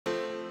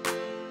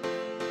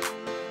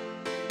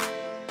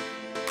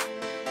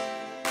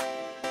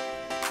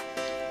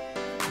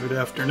Good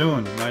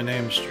afternoon. My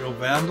name's Joe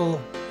Vandal.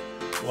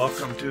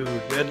 Welcome to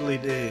Deadly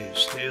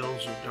Days,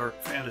 Tales of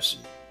Dark Fantasy.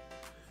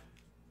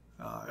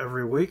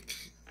 Every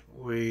week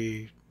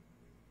we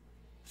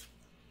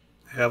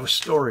have a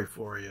story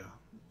for you.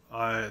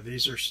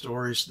 These are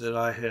stories that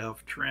I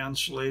have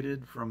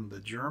translated from the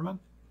German.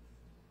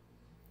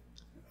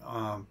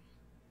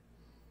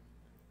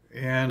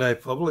 And I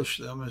publish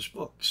them as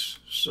books.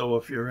 So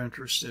if you're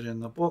interested in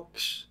the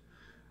books,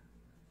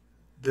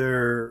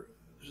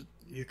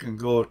 you can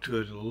go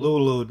to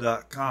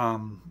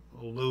lulu.com.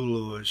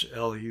 Lulu is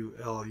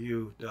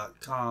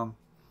Lulu.com.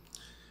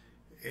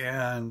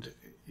 And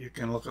you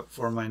can look up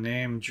for my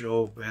name,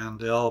 Joe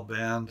Bandel,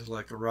 band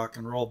like a rock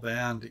and roll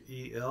band,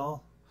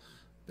 E-L,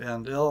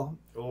 Bandel,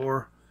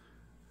 or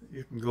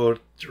you can go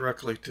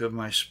directly to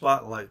my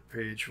Spotlight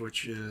page,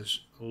 which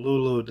is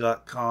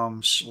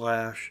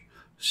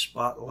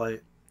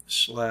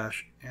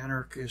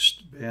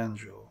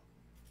lulu.com/spotlight/anarchist-banjo.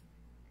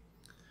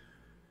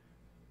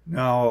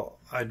 Now,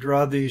 I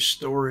draw these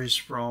stories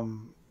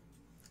from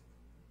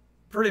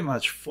pretty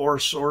much 4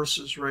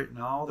 sources right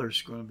now.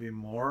 There's going to be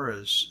more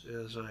as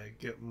I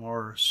get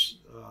more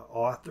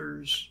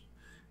authors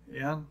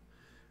in.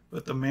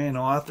 But the main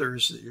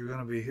authors that you're going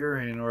to be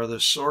hearing, or the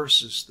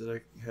sources that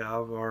I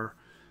have, are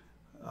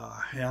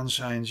Hanns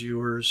Heinz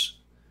Ewers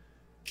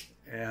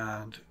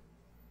and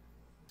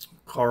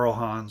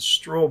Hanns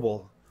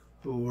Strobel,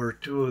 who were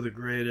 2 of the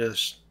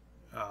greatest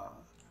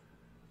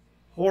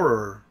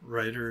horror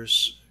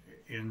writers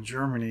in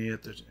Germany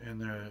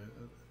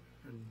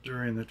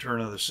during the turn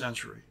of the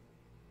century.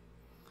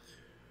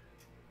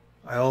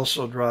 I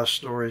also draw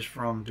stories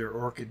from Der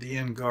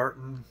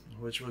Orchideengarten,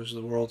 which was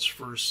the world's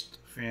first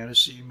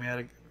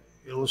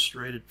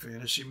illustrated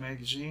fantasy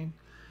magazine,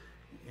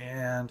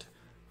 and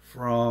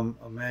from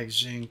a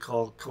magazine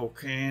called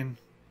Cocaine,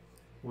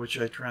 which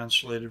I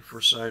translated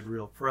for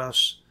Sidereal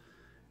Press.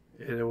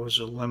 It was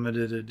a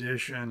limited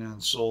edition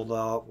and sold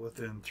out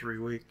within 3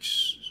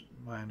 weeks,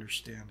 my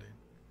understanding.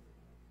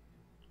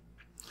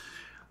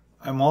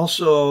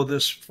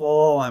 This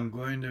fall, I'm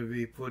going to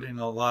be putting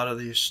a lot of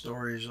these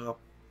stories up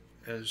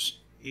as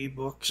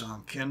ebooks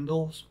on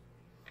Kindles.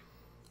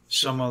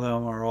 Some of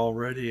them are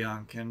already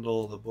on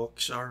Kindle, the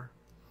books are.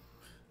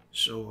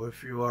 So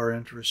if you are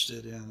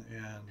interested in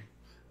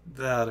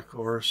that, of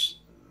course,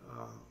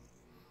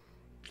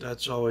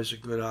 that's always a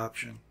good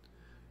option.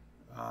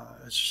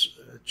 It's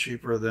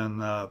cheaper than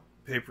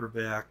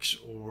paperbacks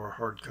or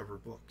hardcover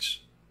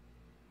books.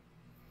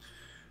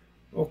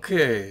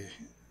 Okay,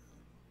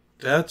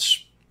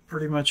 that's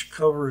pretty much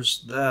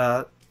covers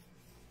that.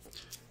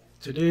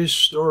 Today's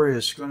story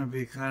is going to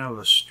be kind of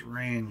a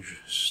strange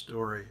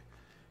story,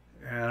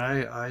 and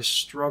I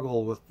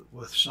struggle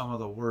with some of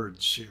the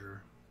words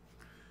here.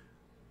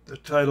 The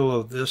title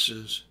of this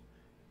is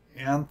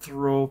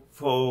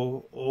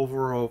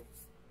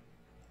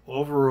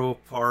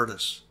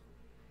Anthroovaropartus.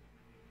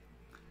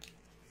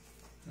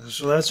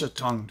 So that's a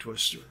tongue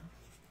twister.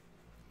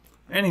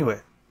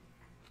 Anyway,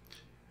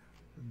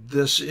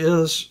 this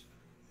is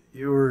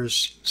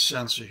Ewers'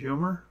 sense of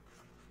humor.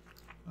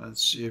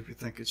 Let's see if you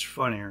think it's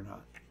funny or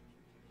not.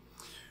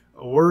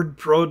 A word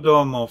pro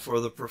domo for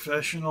the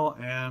professional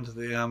and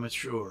the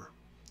amateur.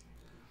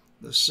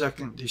 The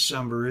second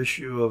December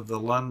issue of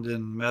the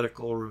London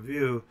Medical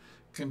Review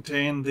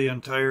contained the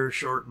entire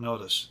short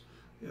notice.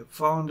 It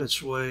found its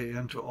way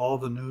into all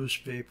the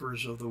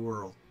newspapers of the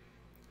world.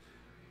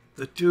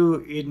 The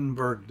 2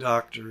 Edinburgh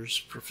doctors,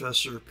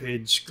 Professor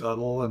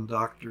Paid-Scuttle and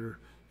Dr.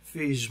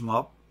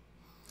 Feesmup,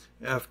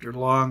 after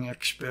long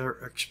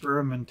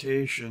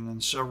experimentation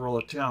and several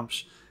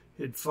attempts,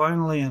 had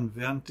finally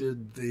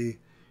invented the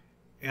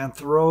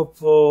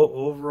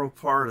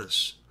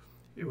Anthroovaropartus.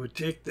 It would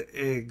take the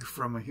egg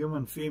from a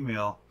human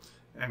female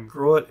and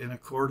grow it in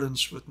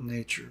accordance with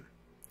nature.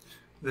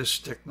 This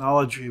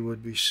technology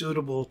would be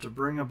suitable to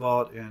bring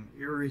about an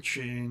eerie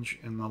change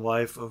in the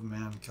life of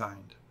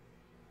mankind.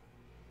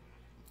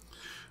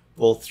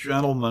 Both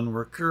gentlemen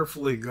were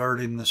carefully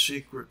guarding the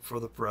secret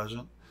for the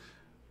present,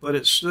 but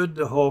it stood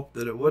to hope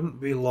that it wouldn't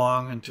be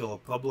long until a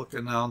public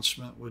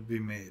announcement would be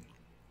made.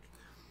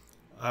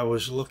 I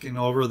was looking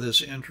over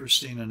this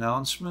interesting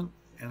announcement,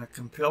 and a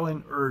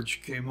compelling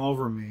urge came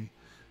over me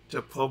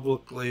to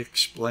publicly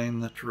explain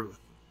the truth,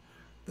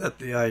 that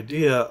the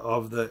idea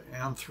of the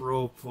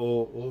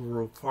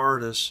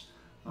Anthroovaropartus,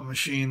 a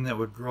machine that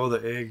would grow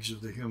the eggs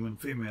of the human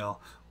female,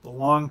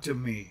 belonged to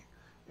me,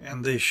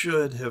 and they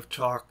should have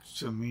talked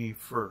to me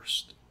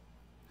first.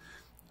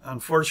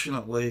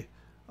 Unfortunately,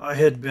 I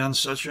had been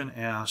such an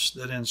ass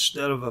that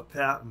instead of a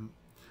patent,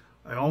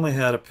 I only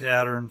had a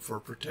pattern for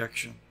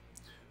protection.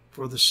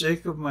 For the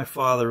sake of my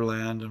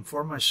fatherland and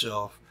for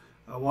myself,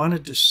 I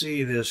wanted to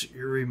see this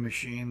eerie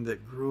machine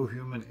that grew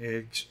human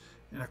eggs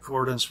in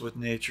accordance with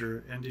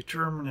nature and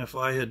determine if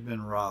I had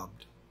been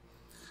robbed.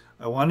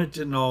 I wanted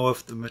to know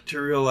if the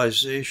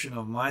materialization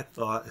of my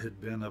thought had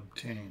been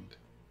obtained.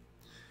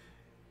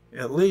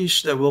 At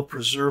least I will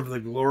preserve the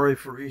glory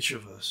for each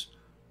of us.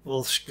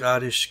 Both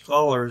Scottish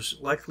scholars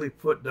likely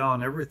put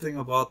down everything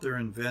about their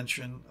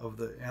invention of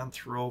the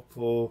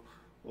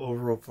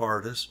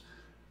Anthroovaropartus,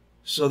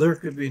 so there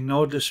could be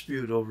no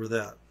dispute over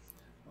that.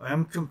 I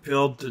am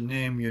compelled to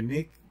name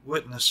unique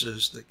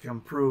witnesses that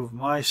can prove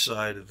my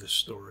side of the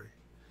story.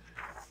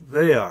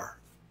 They are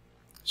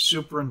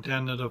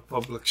Superintendent of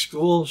Public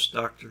Schools,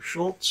 Dr.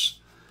 Schultz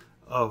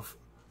of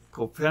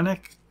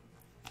Köpenick,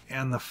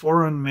 and the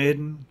foreign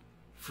maiden,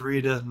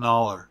 Frida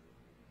Noller,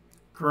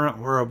 current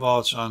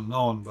whereabouts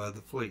unknown by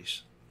the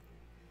police.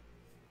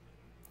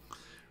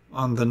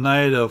 On the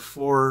night of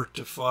 4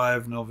 to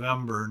 5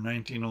 November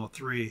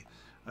 1903,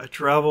 I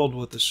traveled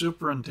with the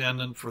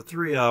superintendent for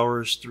 3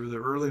 hours through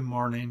the early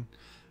morning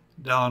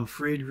down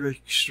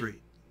Friedrich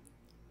Street.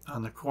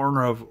 On the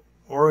corner of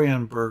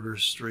Orienberger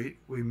Street,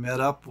 we met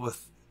up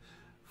with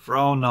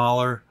Frau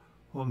Noller,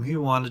 whom he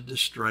wanted to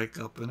strike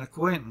up an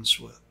acquaintance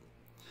with.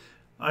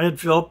 I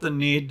had felt the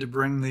need to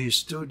bring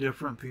these two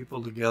different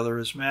people together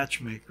as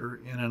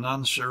matchmaker in an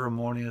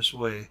unceremonious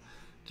way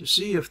to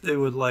see if they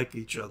would like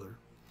each other.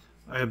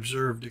 I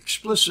observed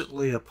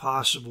explicitly a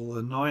possible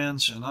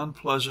annoyance and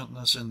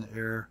unpleasantness in the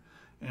air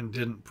and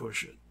didn't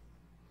push it.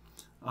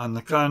 On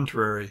the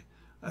contrary,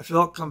 I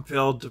felt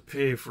compelled to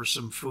pay for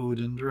some food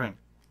and drink.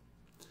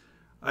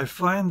 I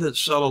find that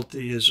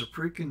subtlety is a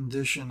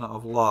precondition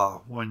of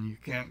law when you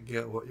can't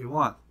get what you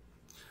want.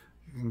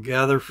 You can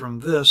gather from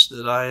this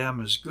that I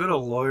am as good a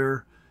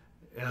lawyer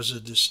as a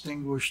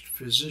distinguished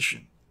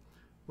physician,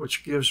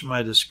 which gives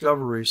my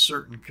discovery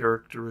certain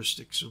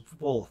characteristics of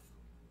both.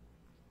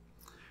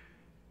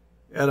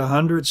 At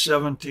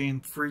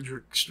 117th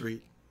Friedrich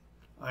Street,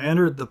 I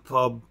entered the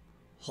pub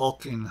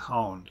Hulking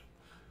Hound,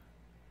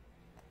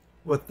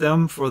 with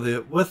them for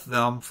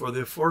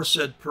the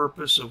aforesaid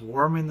purpose of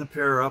warming the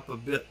pair up a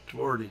bit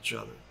toward each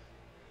other.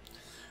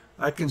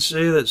 I can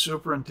say that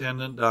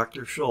Superintendent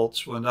Dr.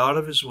 Schultz went out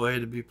of his way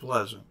to be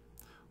pleasant,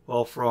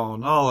 while Frau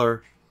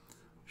Noller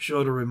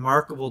showed a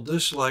remarkable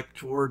dislike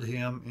toward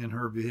him in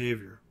her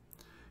behavior.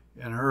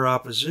 In her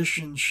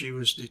opposition, she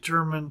was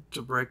determined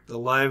to break the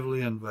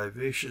lively and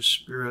vivacious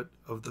spirit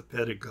of the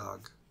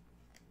pedagogue.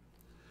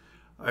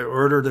 I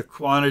ordered a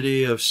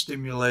quantity of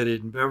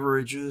stimulating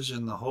beverages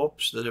in the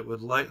hopes that it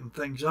would lighten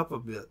things up a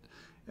bit,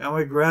 and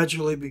we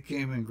gradually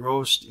became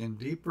engrossed in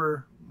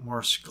deeper,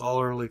 more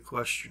scholarly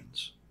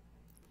questions.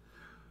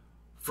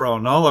 Frau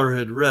Noller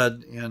had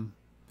read in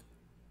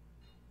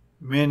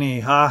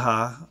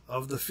Minnehaha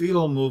of the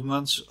fetal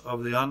movements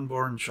of the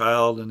unborn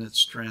child and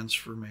its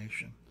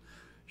transformation.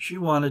 She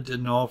wanted to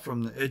know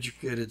from the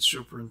educated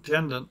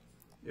superintendent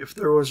if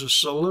there was a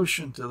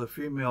solution to the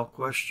female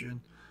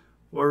question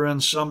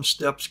wherein some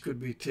steps could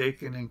be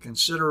taken in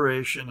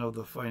consideration of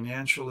the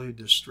financially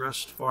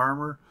distressed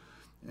farmer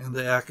and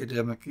the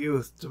academic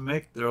youth to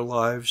make their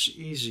lives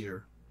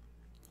easier.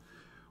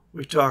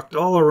 We talked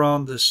all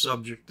around this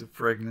subject of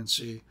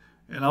pregnancy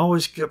and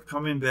always kept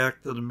coming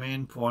back to the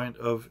main point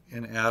of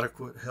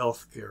inadequate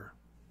health care.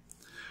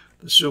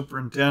 The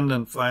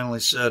superintendent finally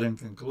said in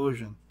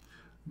conclusion,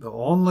 the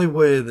only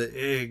way the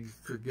egg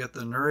could get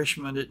the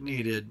nourishment it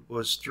needed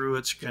was through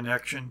its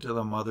connection to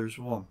the mother's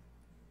womb.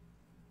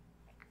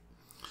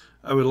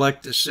 I would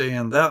like to say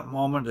in that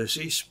moment as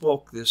he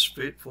spoke this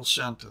fateful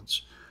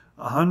sentence,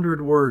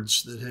 100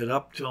 words that had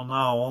up till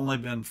now only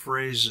been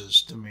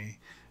phrases to me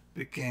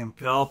became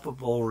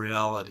palpable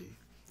reality.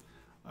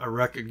 I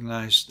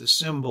recognized the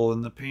symbol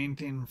in the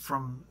painting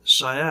from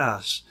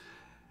Sayas,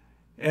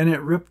 and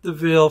it ripped the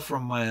veil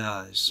from my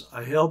eyes.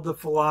 I held the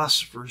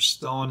philosopher's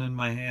stone in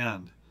my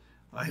hand.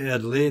 I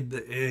had laid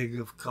the egg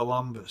of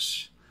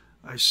Columbus.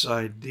 I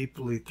sighed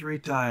deeply 3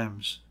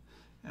 times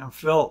and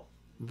felt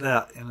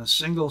that in a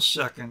single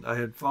second I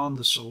had found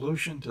the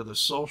solution to the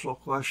social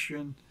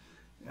question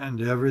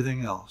and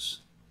everything else.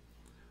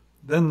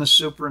 Then the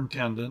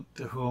superintendent,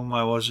 to whom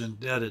I was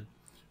indebted,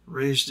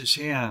 raised his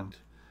hand,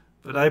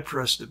 but I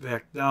pressed it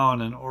back down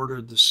and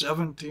ordered the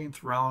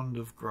 17th round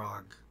of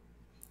grog.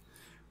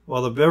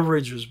 While the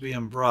beverage was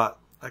being brought,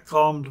 I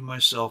calmed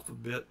myself a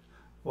bit,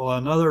 while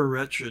another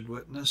wretched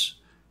witness,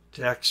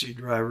 taxi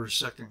driver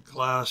 2nd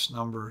class,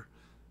 number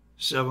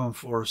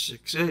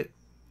 7468,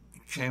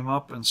 came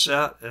up and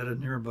sat at a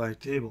nearby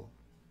table.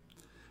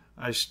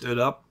 I stood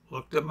up,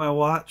 looked at my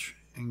watch,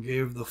 and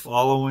gave the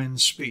following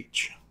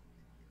speech.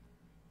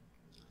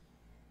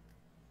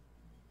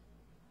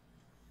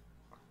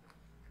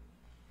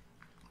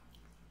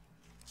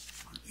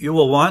 You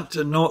will want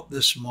to note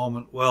this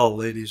moment well,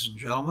 ladies and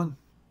gentlemen.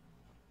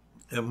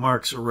 It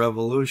marks a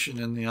revolution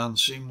in the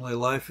unseemly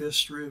life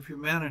history of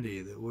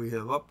humanity that we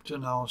have up to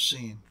now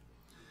seen.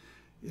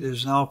 It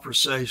is now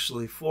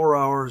precisely 4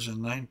 hours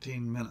and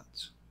 19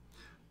 minutes.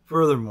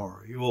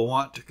 Furthermore, you will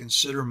want to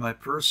consider my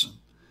person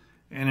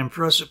and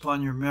impress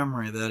upon your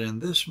memory that in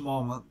this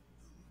moment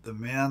the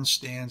man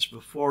stands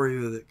before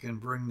you that can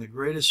bring the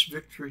greatest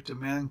victory to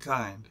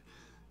mankind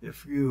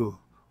if you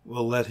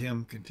will let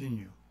him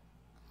continue.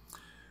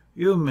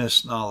 You,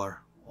 Miss Noller,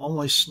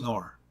 only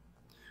snore.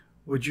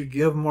 Would you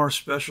give more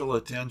special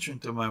attention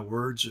to my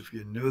words if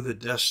you knew the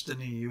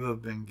destiny you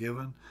have been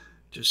given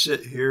to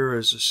sit here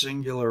as a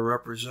singular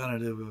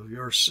representative of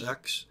your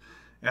sex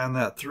and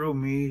that through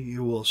me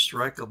you will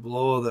strike a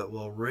blow that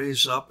will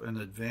raise up an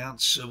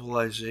advanced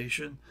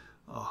civilization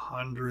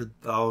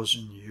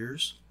 100,000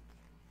 years?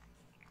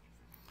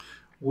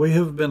 We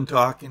have been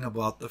talking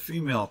about the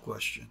female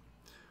question.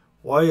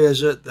 Why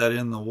is it that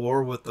in the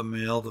war with the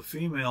male, the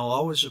female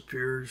always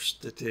appears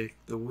to take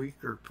the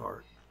weaker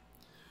part?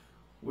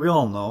 We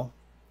all know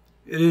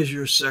it is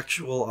your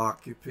sexual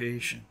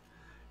occupation.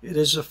 It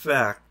is a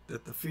fact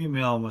that the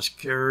female must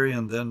carry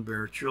and then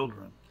bear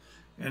children,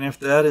 and if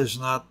that is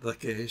not the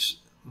case,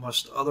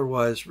 must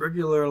otherwise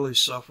regularly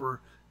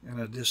suffer in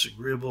a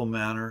disagreeable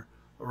manner,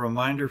 a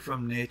reminder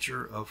from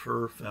nature of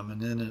her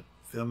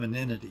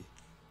femininity.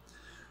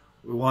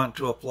 We want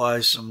to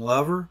apply some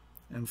lever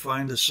and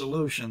find a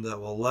solution that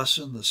will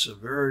lessen the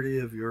severity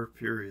of your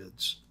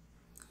periods.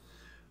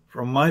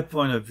 From my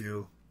point of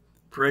view,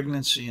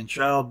 pregnancy and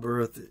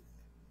childbirth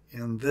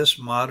in this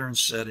modern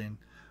setting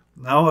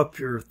now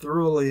appear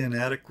thoroughly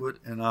inadequate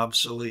and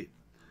obsolete.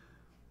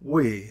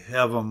 We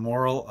have a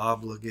moral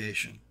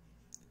obligation.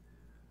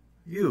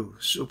 You,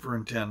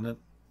 Superintendent,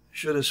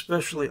 should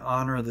especially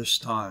honor this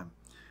time.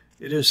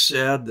 It is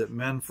sad that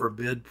men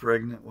forbid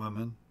pregnant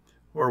women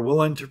who are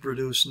willing to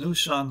produce new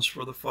sons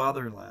for the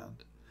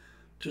fatherland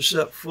to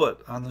set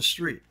foot on the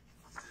street.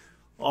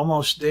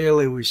 Almost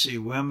daily we see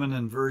women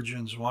and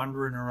virgins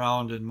wandering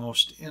around in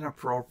most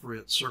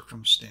inappropriate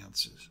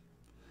circumstances.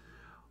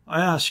 I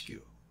ask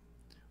you,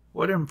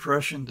 what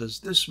impression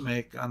does this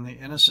make on the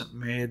innocent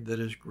maid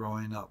that is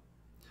growing up?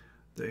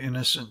 The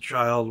innocent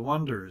child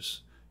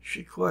wonders.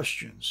 She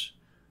questions,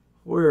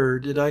 where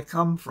did I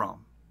come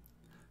from?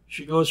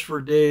 She goes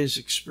for days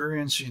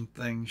experiencing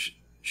things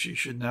she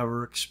should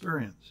never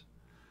experience.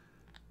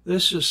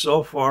 This is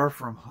so far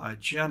from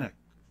hygienic.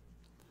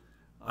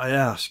 I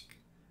ask,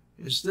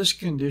 is this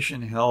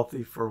condition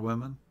healthy for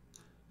women?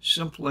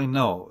 Simply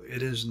no,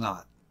 it is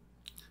not.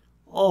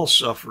 All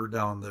suffer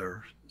down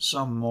there,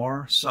 some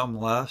more, some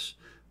less,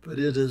 but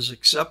it is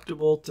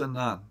acceptable to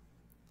none.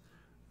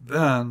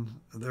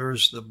 Then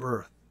there's the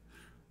birth.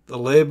 The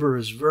labor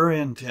is very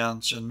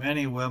intense, and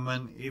many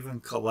women even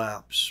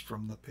collapse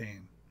from the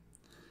pain.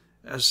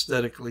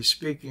 Aesthetically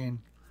speaking,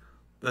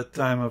 the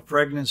time of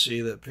pregnancy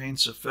that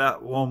paints a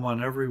fat womb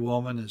on every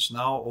woman is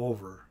now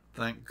over,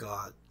 thank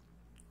God.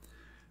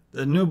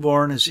 The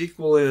newborn is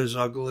equally as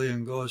ugly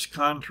and goes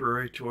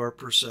contrary to our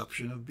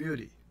perception of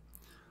beauty.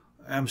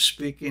 I am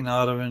speaking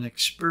out of an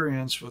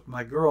experience with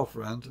my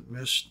girlfriend,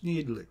 Miss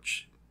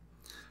Needlich.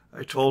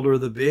 I told her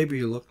the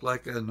baby looked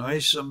like a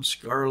noisome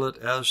scarlet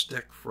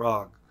Aztec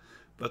frog,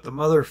 but the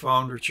mother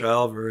found her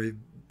child very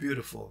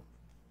beautiful.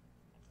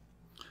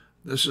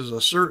 This is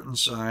a certain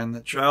sign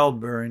that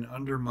childbearing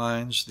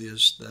undermines the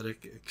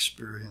aesthetic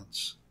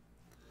experience.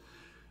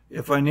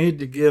 If I need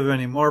to give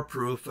any more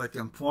proof, I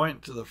can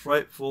point to the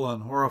frightful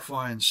and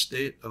horrifying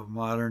state of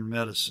modern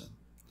medicine.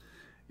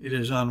 It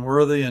is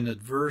unworthy and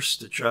adverse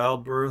to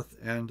childbirth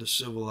and to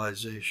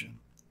civilization.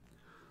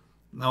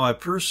 Now, I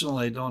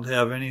personally don't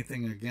have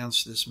anything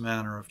against this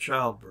manner of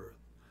childbirth.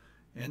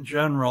 In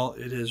general,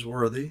 it is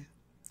worthy,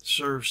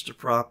 serves to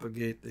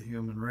propagate the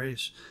human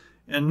race,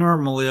 and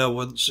normally I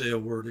wouldn't say a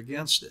word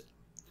against it.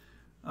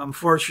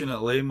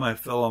 Unfortunately, my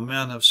fellow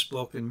men have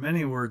spoken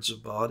many words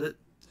about it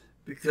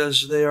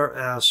because they are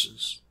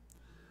asses.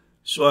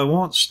 So I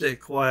won't stay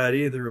quiet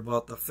either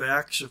about the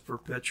facts of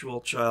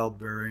perpetual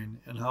childbearing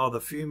and how the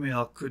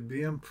female could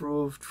be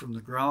improved from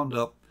the ground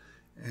up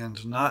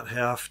and not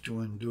have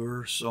to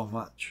endure so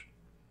much.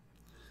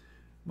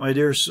 My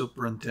dear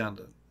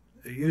Superintendent,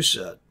 you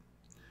said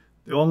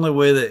the only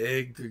way the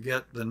egg could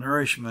get the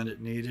nourishment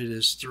it needed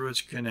is through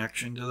its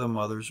connection to the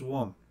mother's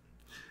womb.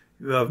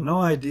 You have no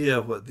idea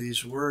what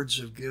these words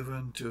have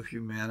given to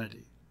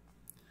humanity.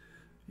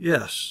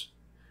 Yes,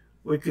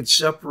 we could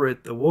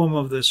separate the womb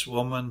of this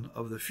woman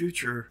of the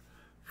future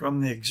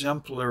from the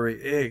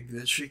exemplary egg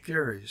that she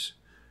carries.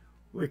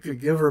 We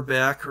could give her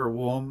back her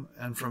womb,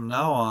 and from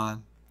now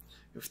on,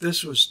 if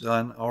this was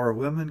done, our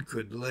women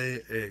could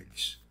lay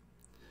eggs.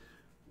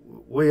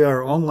 We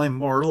are only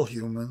mortal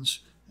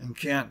humans and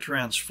can't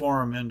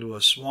transform into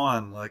a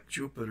swan like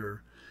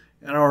Jupiter,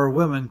 and our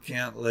women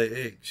can't lay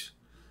eggs.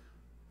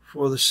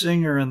 For the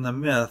singer in the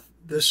myth,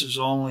 this is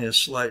only a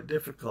slight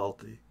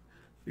difficulty,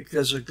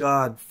 because a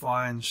God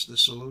finds the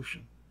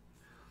solution.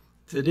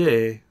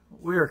 Today,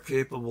 we are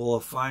capable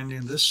of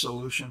finding this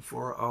solution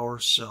for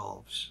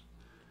ourselves.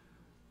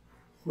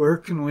 Where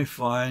can we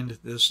find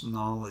this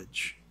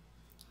knowledge?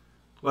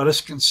 Let us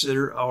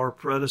consider our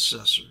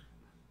predecessor,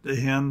 the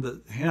hen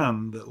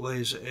that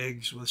lays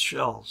eggs with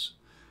shells.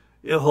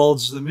 It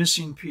holds the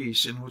missing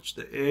piece in which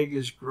the egg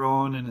is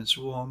grown in its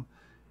womb,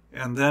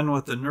 and then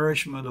with the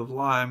nourishment of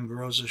lime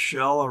grows a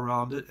shell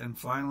around it and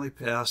finally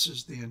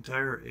passes the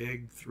entire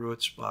egg through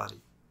its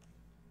body.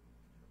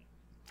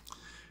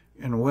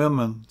 In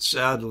women,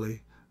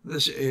 sadly,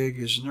 this egg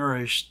is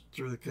nourished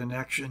through the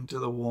connection to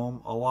the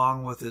womb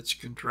along with its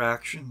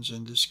contractions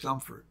and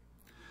discomfort.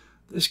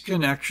 This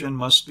connection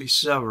must be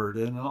severed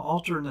and an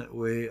alternate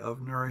way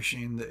of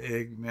nourishing the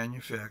egg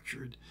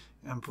manufactured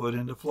and put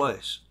into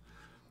place.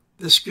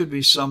 This could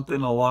be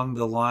something along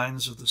the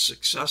lines of the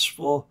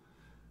successful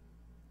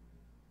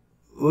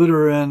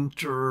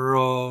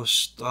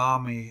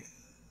uterostomy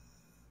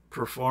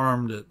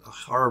performed at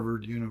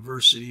Harvard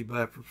University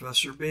by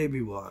Professor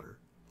Babywater,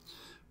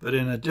 but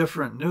in a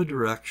different new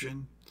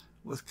direction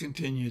with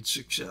continued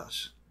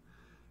success.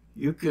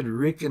 You could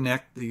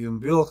reconnect the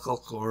umbilical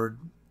cord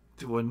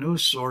to a new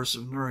source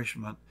of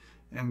nourishment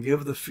and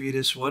give the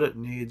fetus what it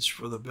needs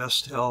for the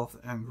best health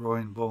and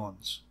growing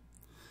bones.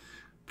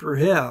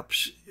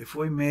 Perhaps if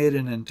we made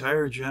an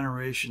entire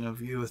generation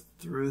of youth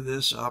through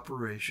this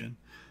operation,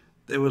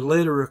 they would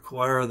later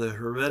acquire the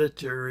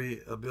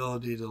hereditary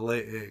ability to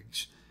lay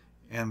eggs,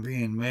 and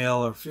being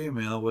male or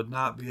female would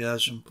not be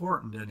as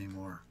important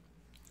anymore.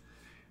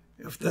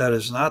 If that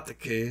is not the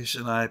case,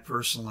 and I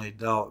personally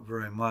doubt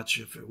very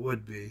much if it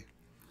would be,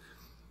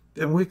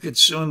 then we could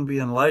soon be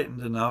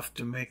enlightened enough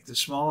to make the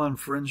small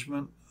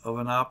infringement of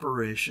an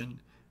operation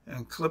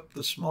and clip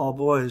the small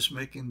boys,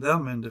 making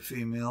them into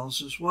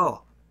females as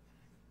well.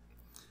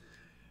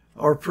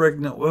 Our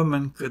pregnant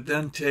women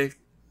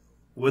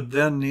would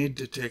then need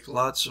to take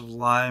lots of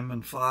lime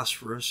and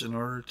phosphorus in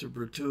order to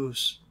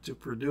produce the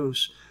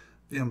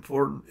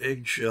important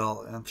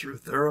eggshell, and through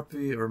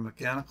therapy or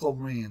mechanical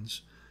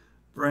means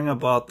bring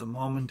about the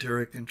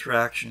momentary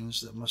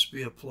contractions that must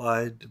be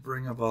applied to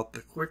bring about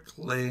the quick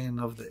laying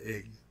of the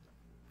egg.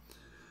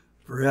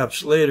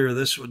 Perhaps later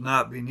this would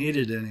not be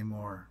needed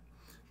anymore,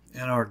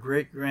 and our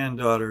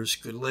great-granddaughters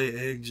could lay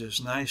eggs as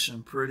nice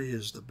and pretty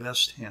as the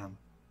best hen.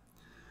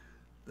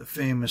 The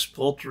famous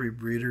poultry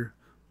breeder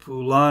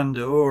Poulain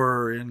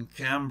d'Or in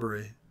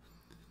Cambrai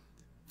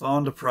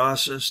found a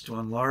process to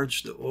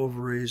enlarge the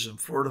ovaries and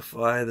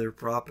fortify their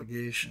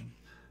propagation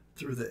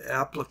through the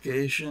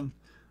application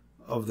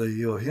of the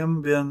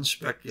yohimbine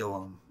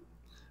speculum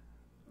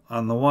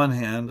on the one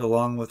hand,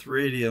 along with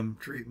radium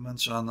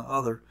treatments on the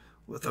other,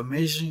 with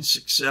amazing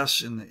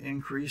success in the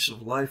increase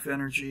of life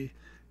energy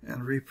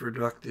and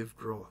reproductive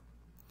growth.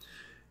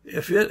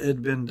 If it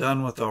had been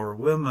done with our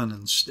women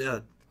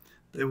instead,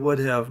 they would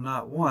have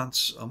not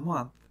once a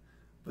month,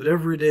 but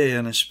every day,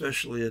 and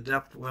especially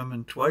adept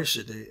women twice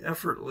a day,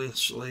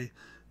 effortlessly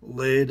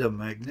laid a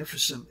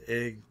magnificent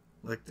egg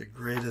like the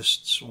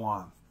greatest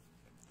swan.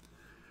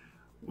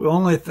 We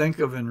only think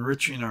of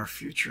enriching our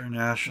future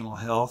national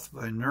health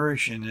by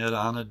nourishing it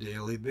on a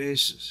daily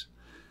basis.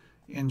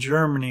 In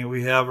Germany,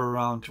 we have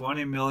around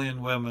 20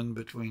 million women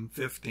between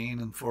 15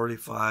 and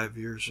 45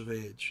 years of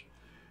age.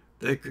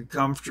 They could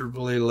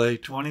comfortably lay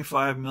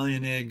 25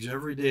 million eggs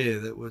every day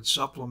that would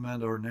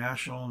supplement our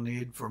national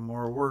need for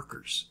more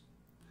workers.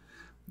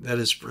 That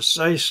is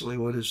precisely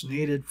what is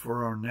needed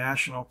for our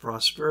national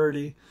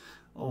prosperity,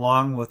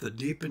 along with the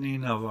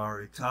deepening of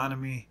our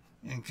economy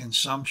and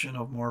consumption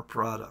of more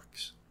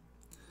products.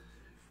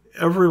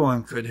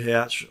 Everyone could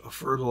hatch a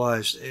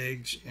fertilized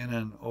eggs in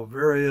an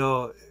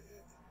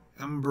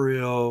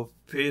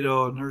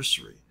ovario-embryo-pedo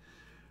nursery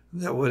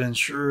that would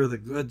ensure the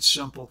good,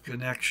 simple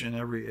connection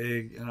every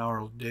egg in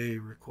our day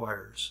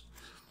requires.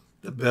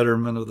 The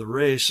betterment of the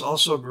race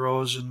also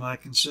grows in my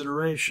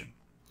consideration.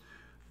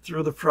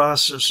 Through the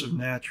process of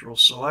natural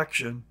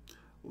selection,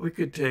 we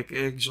could take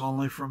eggs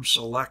only from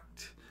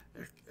select,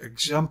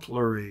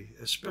 exemplary,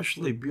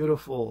 especially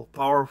beautiful,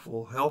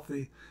 powerful,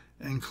 healthy,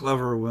 and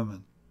clever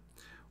women.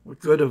 We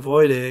could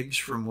avoid eggs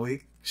from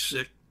weak,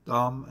 sick,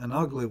 dumb, and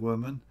ugly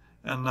women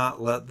and not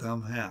let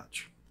them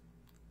hatch.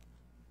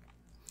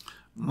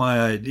 My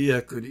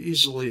idea could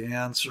easily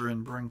answer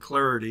and bring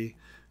clarity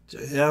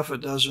to half a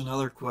dozen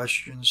other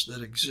questions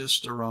that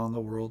exist around the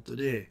world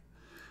today,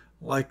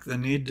 like the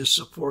need to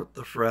support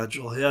the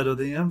fragile head of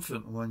the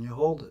infant when you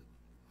hold it,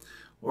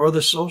 or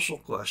the social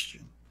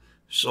question.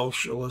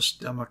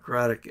 Socialist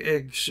democratic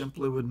eggs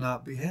simply would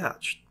not be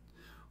hatched.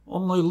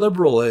 Only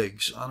liberal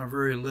eggs on a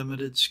very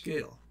limited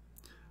scale.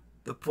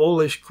 The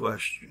Polish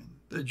question,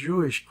 the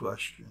Jewish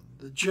question,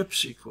 the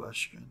Gypsy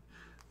question,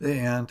 the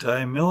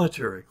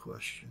anti-military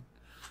question.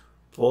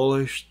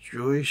 Polish,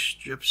 Jewish,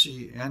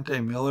 Gypsy,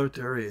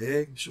 anti-military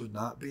eggs would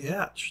not be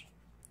hatched.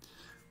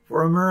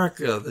 For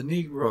America, the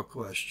Negro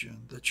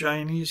question, the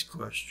Chinese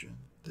question,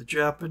 the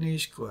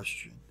Japanese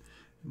question.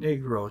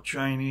 Negro,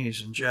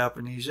 Chinese, and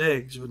Japanese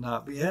eggs would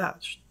not be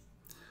hatched.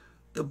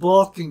 The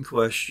Balkan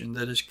question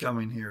that is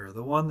coming here,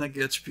 the one that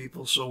gets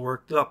people so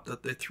worked up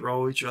that they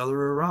throw each other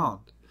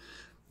around.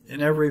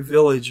 In every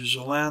village is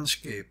a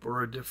landscape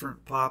or a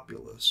different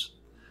populace.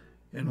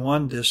 In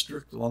one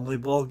district, only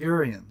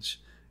Bulgarians.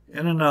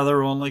 In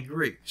another, only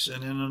Greeks.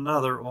 And in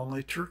another,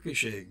 only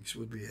Turkish eggs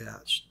would be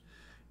hatched.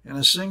 In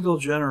a single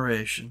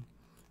generation,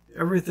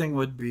 everything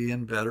would be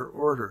in better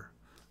order.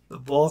 The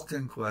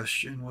Balkan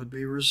question would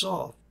be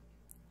resolved.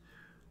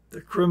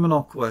 The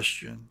criminal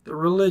question, the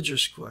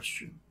religious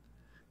question.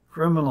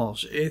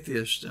 Criminals,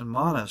 atheists, and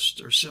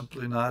monists are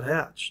simply not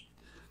hatched.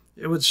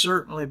 It would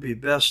certainly be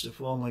best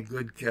if only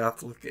good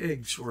Catholic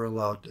eggs were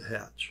allowed to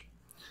hatch.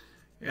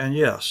 And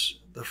yes,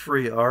 the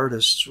free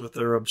artists with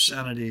their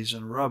obscenities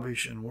and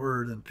rubbish in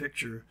word and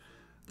picture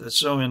that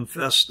so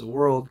infest the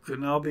world could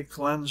now be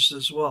cleansed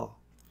as well.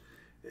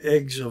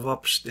 eggs of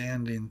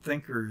upstanding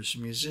thinkers,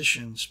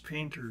 musicians,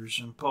 painters,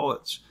 and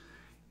poets,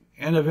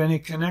 and if any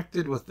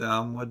connected with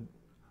them would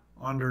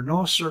under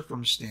no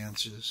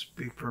circumstances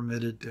be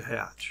permitted to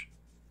hatch.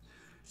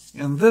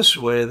 In this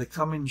way, the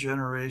coming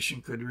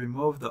generation could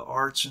remove the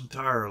arts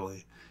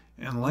entirely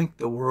and link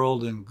the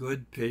world in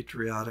good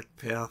patriotic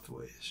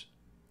pathways.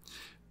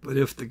 But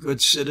if the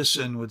good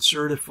citizen would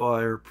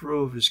certify or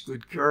prove his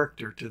good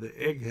character to the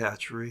egg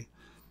hatchery,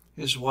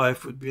 his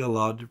wife would be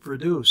allowed to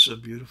produce a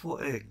beautiful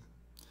egg.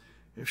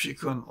 If she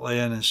couldn't lay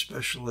an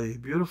especially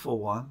beautiful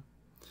one,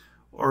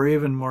 or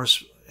even more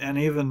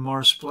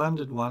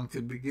splendid one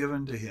could be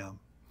given to him,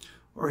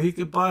 or he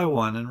could buy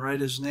one and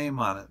write his name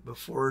on it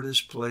before it is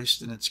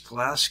placed in its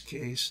glass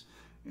case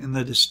in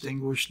the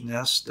distinguished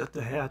nest at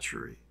the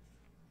hatchery.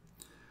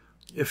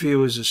 If he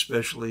was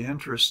especially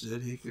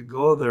interested, he could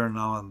go there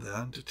now and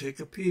then to take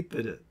a peep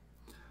at it,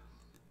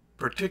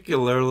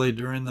 particularly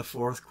during the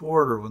fourth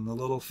quarter when the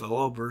little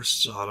fellow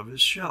bursts out of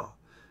his shell.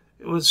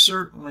 It would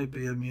certainly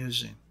be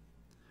amusing.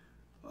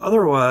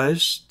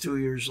 Otherwise, 2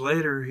 years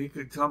later, he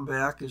could come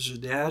back as a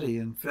daddy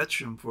and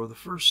fetch him for the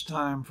first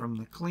time from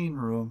the clean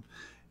room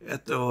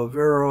at the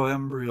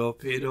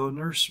Anthroovaropartus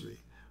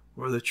nursery,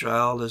 where the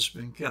child has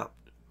been kept.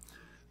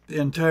 The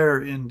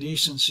entire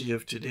indecency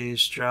of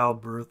today's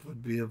childbirth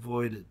would be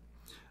avoided.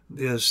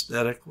 The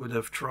aesthetic would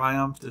have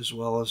triumphed as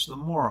well as the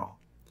moral.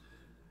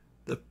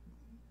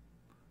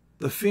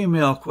 The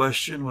female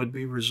question would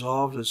be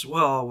resolved as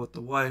well, with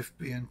the wife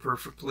being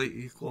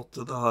perfectly equal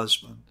to the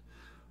husband.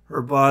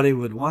 Her body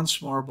would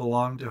once more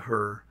belong to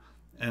her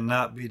and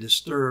not be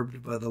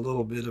disturbed by the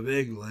little bit of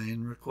egg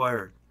laying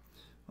required.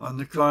 On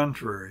the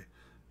contrary,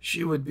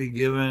 she would be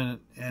given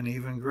an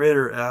even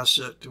greater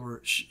asset to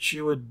her. She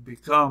would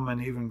become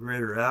an even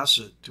greater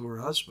asset to her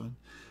husband,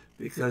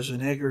 because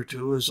an egg or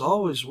two is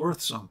always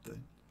worth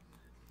something.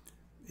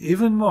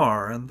 Even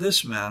more in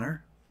this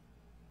manner.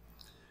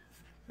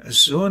 As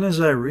soon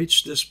as I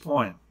reached this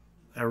point,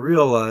 I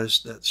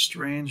realized that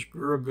strange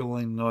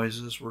gurgling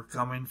noises were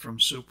coming from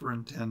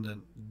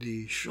Superintendent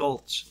D.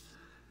 Schultz,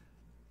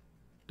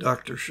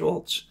 Dr.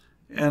 Schultz,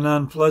 and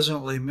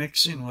unpleasantly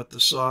mixing with the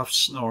soft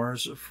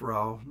snores of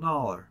Frau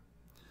Noller.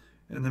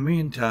 In the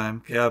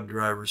meantime, cab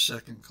driver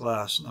second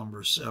class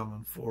number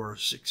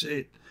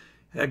 7468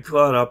 had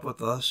caught up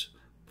with us,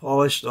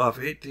 polished off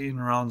 18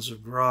 rounds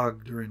of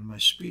grog during my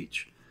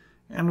speech,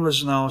 and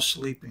was now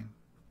sleeping.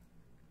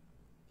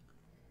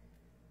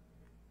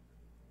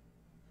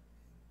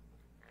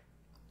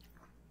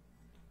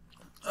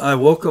 I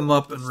woke him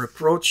up and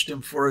reproached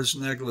him for his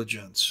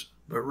negligence,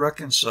 but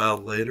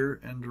reconciled later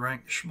and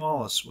drank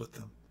schmaltz with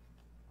him.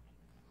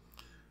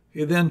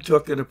 He then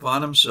took it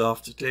upon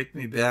himself to take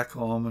me back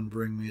home and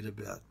bring me to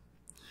bed.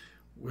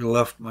 We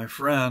left my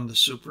friend, the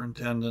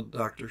Superintendent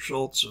Dr.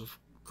 Schultz of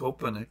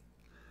Köpenick,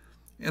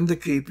 in the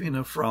keeping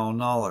of Frau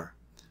Noller.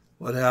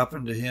 What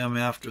happened to him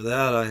after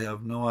that, I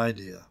have no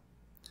idea.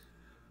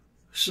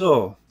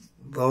 So,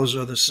 those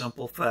are the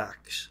simple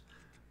facts.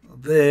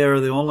 They are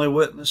the only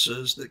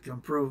witnesses that can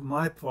prove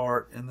my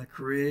part in the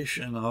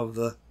creation of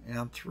the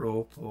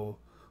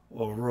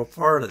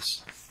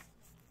Anthroovaropartus.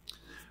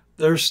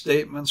 Their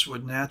statements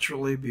would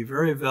naturally be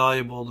very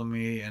valuable to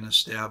me in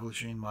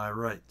establishing my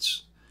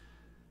rights.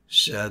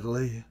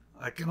 Sadly,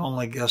 I can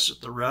only guess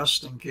at the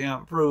rest and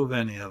can't prove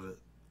any of it.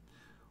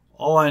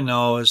 All I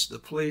know is the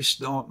police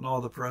don't know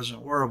the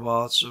present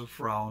whereabouts of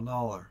Frau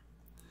Noller.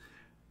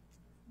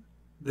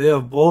 They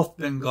have both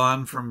been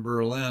gone from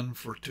Berlin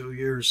for 2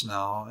 years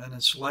now, and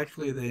it's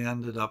likely they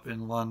ended up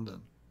in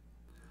London.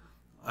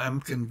 I am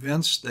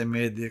convinced they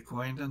made the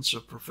acquaintance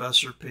of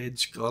Professor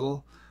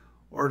Paid-Scuttle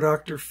or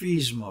Dr.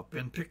 Fiesmup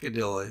in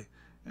Piccadilly,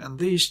 and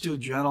these two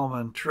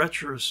gentlemen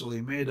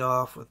treacherously made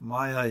off with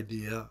my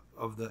idea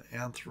of the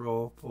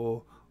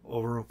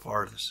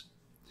Anthroovaropartus.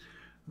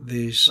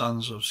 The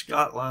sons of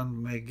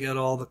Scotland may get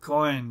all the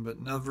coin,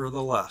 but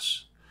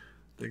nevertheless,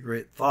 the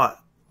great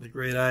thought, the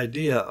great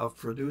idea of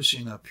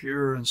producing a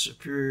pure and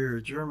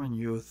superior German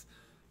youth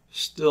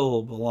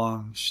still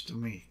belongs to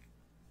me.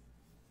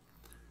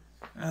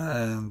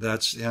 And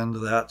that's the end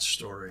of that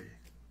story.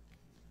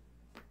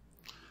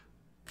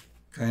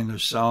 Kind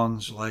of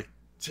sounds like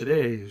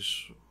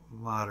today's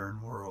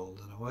modern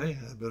world in a way.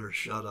 I better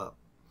shut up.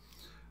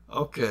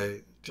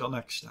 Okay, till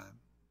next time.